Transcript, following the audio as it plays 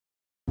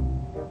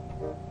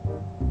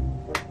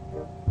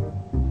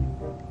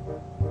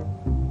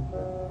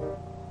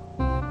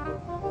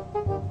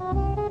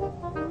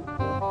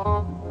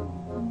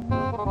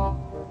I'm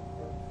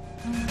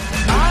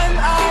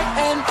out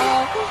and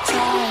all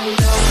time.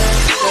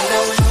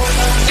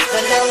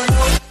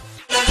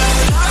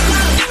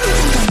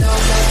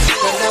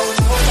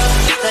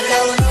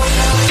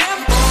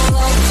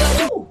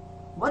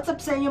 What's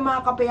up sa inyo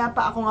mga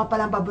kapayapa? Ako nga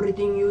palang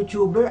paboritong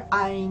YouTuber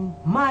ay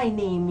my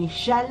name is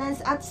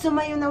SHANLANCE at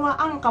sumayo nawa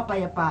ang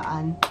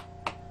kapayapaan.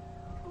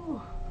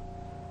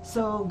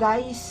 So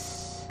guys,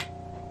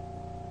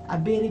 a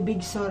very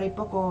big sorry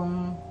po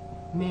kung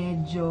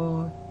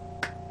medyo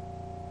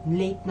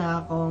late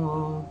na ako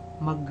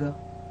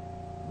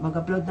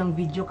mag-upload ng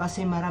video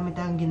kasi marami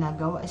tayong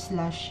ginagawa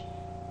slash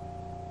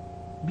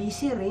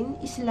busy rin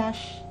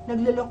slash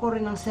nagloloko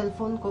rin ng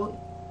cellphone ko.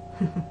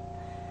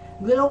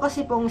 Nagloloko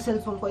kasi po ang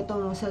cellphone ko.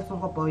 Itong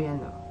cellphone ko po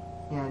yan, oh.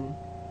 Yan.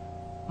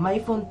 My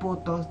phone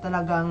po to,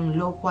 talagang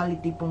low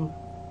quality pong,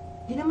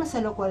 di naman sa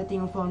low quality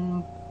yung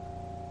phone,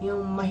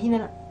 yung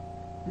mahina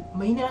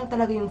lang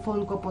talaga yung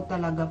phone ko po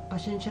talaga.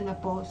 Pasensya na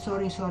po,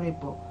 sorry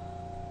po.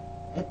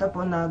 Ito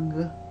po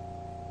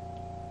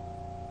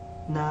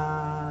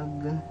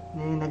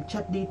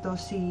nag-chat dito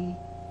si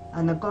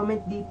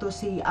nag-comment dito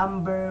si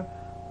Amber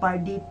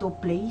Pardito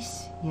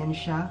Place. Yan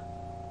siya.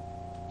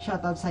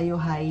 Shoutout sa iyo,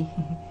 hi.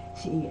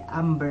 Si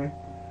Amber.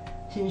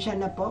 Sinsya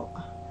na po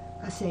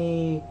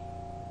kasi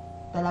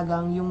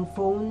talagang yung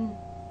phone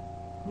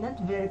not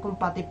very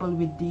compatible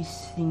with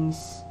these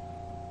things.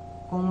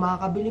 Kung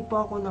makakabili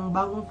po ako ng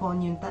bagong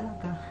phone, yun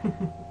talaga.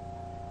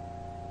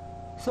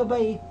 So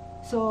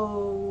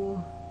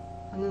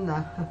ano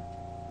na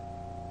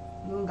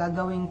yung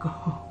gagawin ko.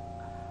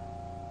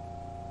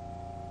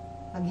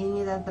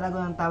 Naghingi lang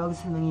talaga ng tawag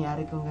sa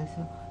nangyayari kong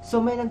gaso. So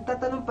may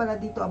nagtatanong pala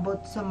dito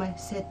about sa my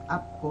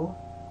setup ko.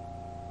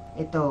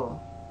 Ito.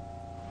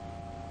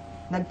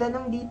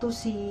 Nagtanong dito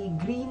si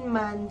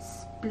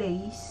Greenman's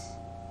Place.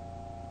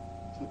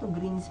 Ito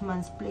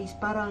Greenman's Place,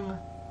 parang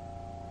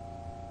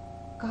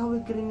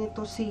kahawig rin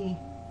ito si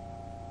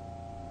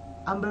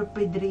Amber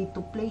Pedrito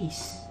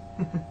Place.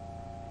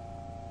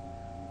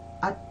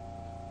 At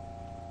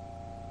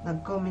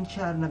nag-comment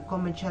siya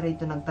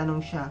rito,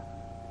 nagtanong siya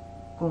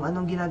kung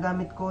anong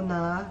ginagamit ko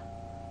na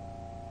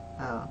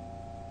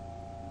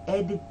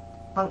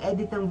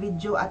pang-edit ng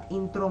video at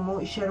intro mo.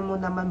 I-share mo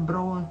naman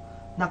bro,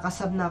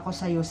 nakasab na ako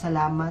sa'yo,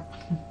 salamat.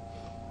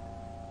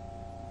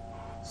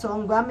 So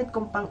ang gamit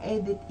kong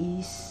pang-edit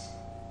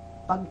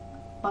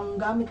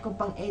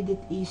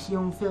is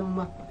yung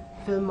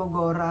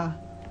Filmora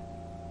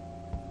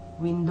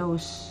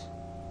Windows.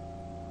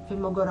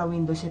 Filmora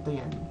Windows, ito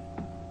yan.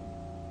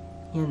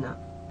 Yan na.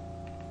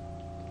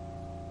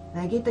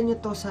 Nakikita nyo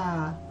to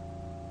sa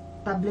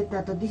tablet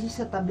na to. This is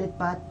a tablet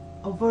pad.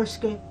 Of course.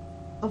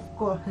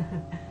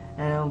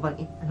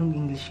 Anong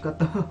English ko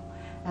to?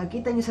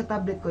 Nakikita nyo sa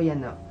tablet ko yan,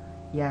 no?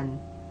 Yan.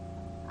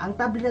 Ang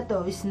tablet na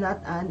to is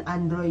not an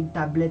Android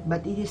tablet,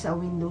 but it is a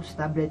Windows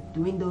tablet.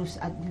 Windows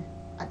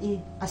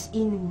as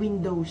in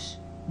Windows.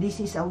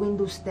 This is a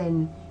Windows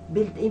 10.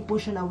 Built-in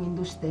po siya na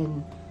Windows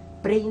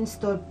 10.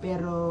 Pre-installed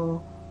pero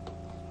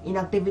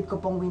inactivate ko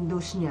pong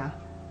Windows niya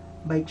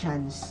by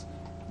chance.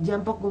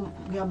 Diyan po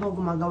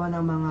gumagawa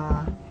ng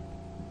mga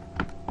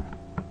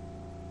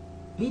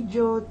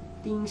video,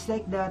 things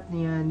like that.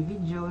 Yan,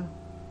 video.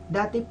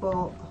 Dati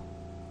po,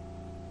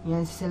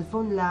 yan,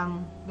 cellphone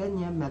lang,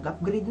 ganyan.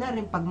 Mag-upgrade na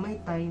rin pag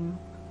may time.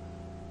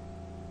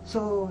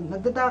 So,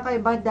 nagtataka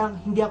kayo ba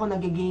hindi ako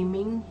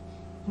nag-gaming?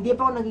 Hindi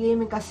pa ako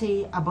nag-gaming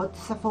kasi about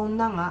sa phone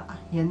na nga.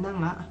 Yan na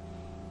nga.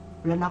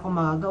 Wala na akong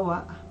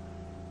magagawa.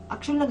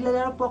 Actually,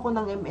 naglalaro po ako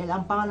ng ML.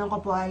 Ang pangalan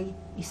ko po ay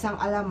Isang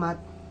Alamat.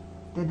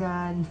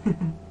 Tadan.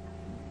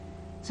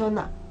 So,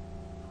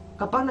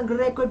 kapag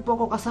nagre-record po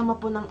ako kasama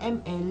po ng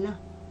ML,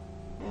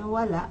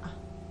 wala.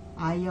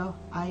 Ayaw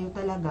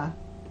talaga.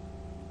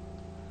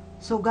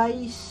 So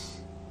guys,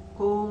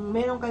 kung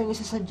meron kayong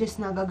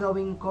isa-suggest na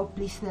gagawin ko,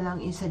 please na lang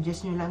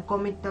i-suggest nyo lang.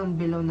 Comment down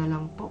below na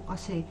lang po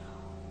kasi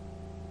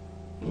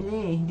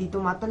hindi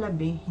tumatalab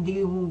eh.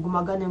 Hindi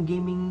gumagana yung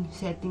gaming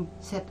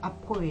setup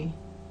ko eh.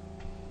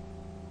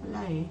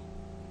 Wala eh.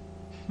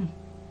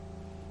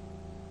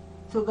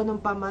 So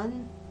ganun pa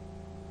man,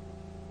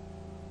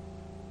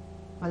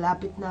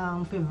 malapit na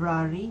ang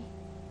February.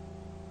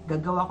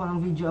 Gagawa ko ng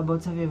video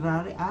about sa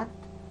February at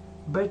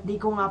birthday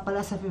ko nga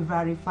pala sa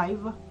February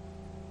 5.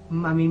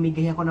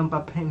 Mamimigay ako ng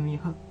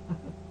papremyo.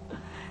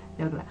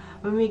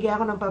 Mamimigay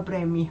ako ng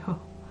papremyo.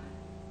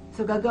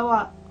 So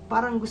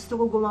parang gusto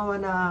ko gumawa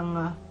ng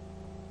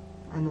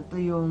ano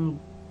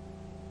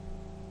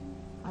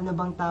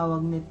bang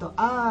tawag nito?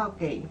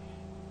 Okay.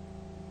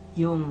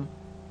 Yung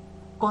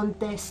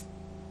contest.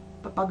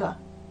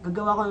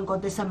 Gagawa ko ng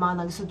contest sa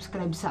mga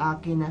nag-subscribe sa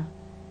akin na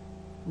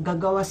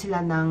gagawa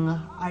sila ng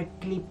art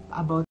clip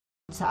about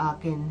sa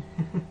akin.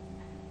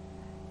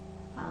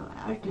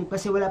 Art clip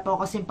kasi wala pa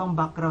ako kasi pang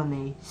background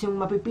eh. So yung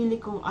mapipili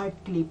kong art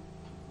clip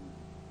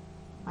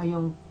ay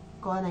yung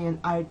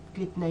art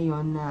clip na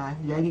yon na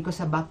ilagay ko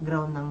sa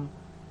background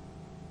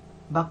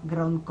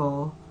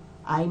ko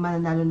ay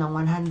mananalo ng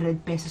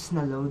 100 pesos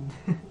na load.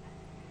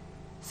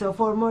 So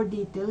for more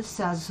details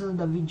sa susunod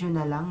na video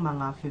na lang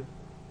mga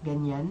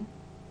ganyan.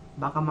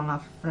 Baka mga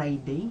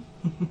Friday.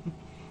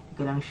 Hindi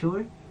ko lang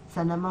sure.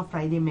 Sana mga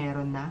Friday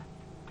meron na.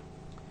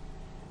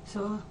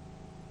 So,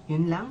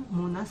 yun lang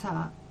muna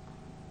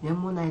yan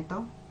muna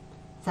ito.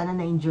 Sana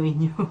na-enjoy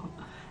nyo.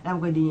 Alam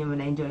ko hindi nyo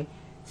na-enjoy.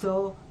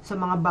 So, sa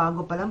mga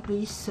bago pa lang,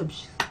 please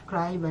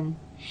subscribe and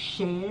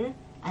share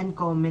and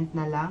comment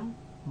na lang.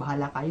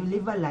 Bahala kayo.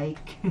 Leave a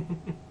like.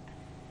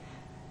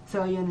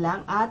 So, yun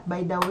lang. At,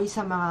 by the way,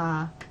 sa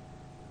mga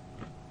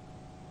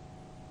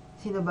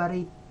sino ba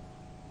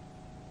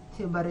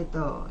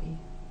rito?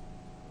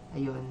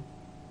 Ayun.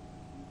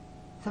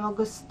 Sa mga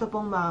gusto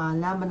pong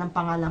malaman ng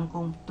pangalan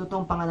kong,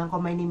 totoong pangalan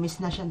ko, my name is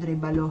Nashandre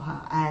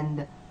Baloha.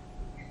 And,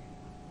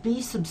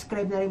 please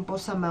subscribe na rin po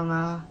sa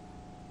mga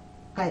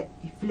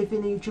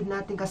Filipino YouTube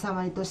natin.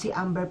 Kasama nito si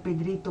Amber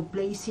Pedrito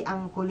Play, si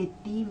Ang Kulit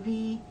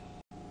TV,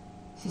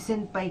 si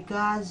Senpai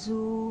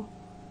Kazu,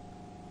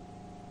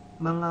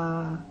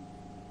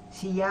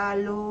 si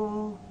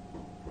Yalo,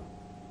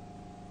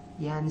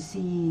 yan,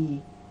 si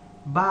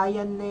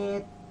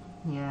Bayanet,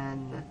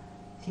 yan,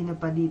 sino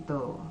pa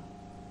dito?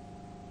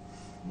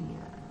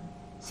 Yan.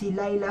 Si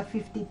Laila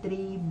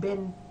 53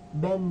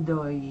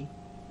 Bendoy,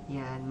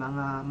 yan,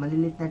 mga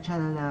malilit na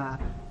channel na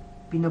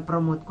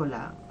pinopromote ko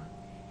lang.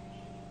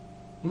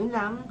 Yun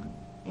lang,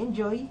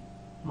 enjoy,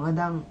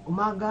 magandang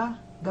umaga,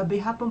 gabi,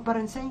 hapon pa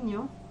rin sa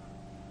inyo.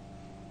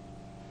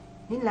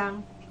 Yun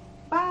lang,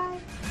 bye!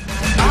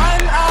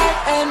 I'm out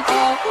and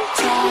all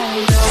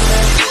time.